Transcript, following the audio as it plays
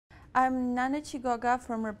I'm Nana Chigoga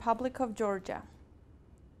from Republic of Georgia.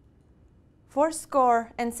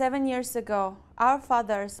 407 years ago, our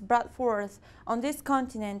fathers brought forth on this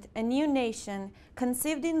continent a new nation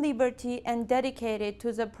conceived in liberty and dedicated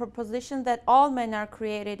to the proposition that all men are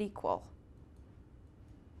created equal.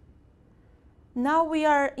 Now we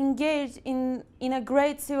are engaged in a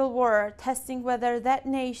great civil war, testing whether that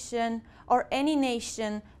nation or any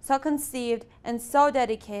nation so conceived and so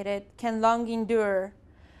dedicated can long endure.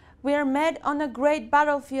 We are met on a great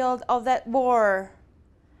battlefield of that war.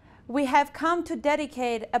 We have come to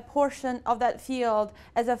dedicate a portion of that field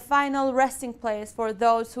as a final resting place for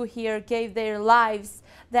those who here gave their lives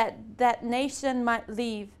that that nation might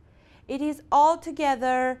live. It is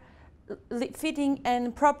altogether fitting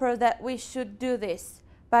and proper that we should do this.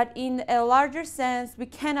 But in a larger sense, we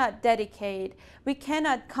cannot dedicate, we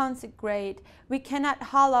cannot consecrate, we cannot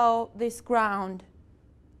hallow this ground.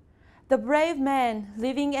 The brave men,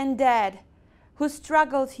 living and dead, who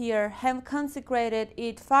struggled here have consecrated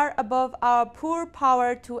it far above our poor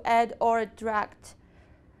power to add or detract.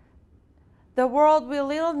 The world will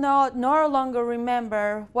little know nor longer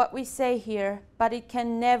remember what we say here, but it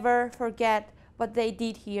can never forget what they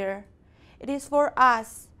did here. It is for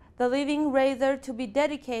us, the living rather, to be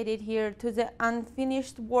dedicated here to the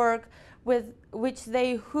unfinished work with which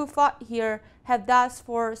they who fought here have thus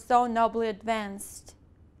far so nobly advanced.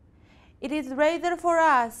 It is rather for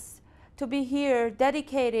us to be here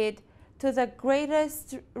dedicated to the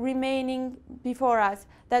greatest remaining before us,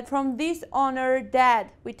 that from this honor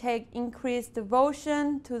that we take increased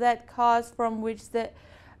devotion to that cause from which they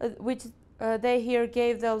here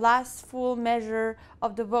gave the last full measure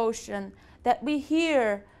of devotion, that we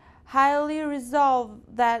here highly resolve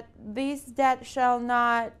that this death shall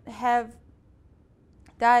not have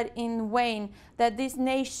died in vain, that this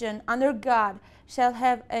nation under God shall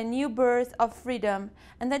have a new birth of freedom,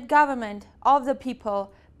 and that government of the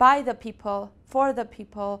people, by the people, for the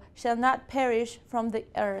people, shall not perish from the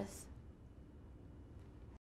earth.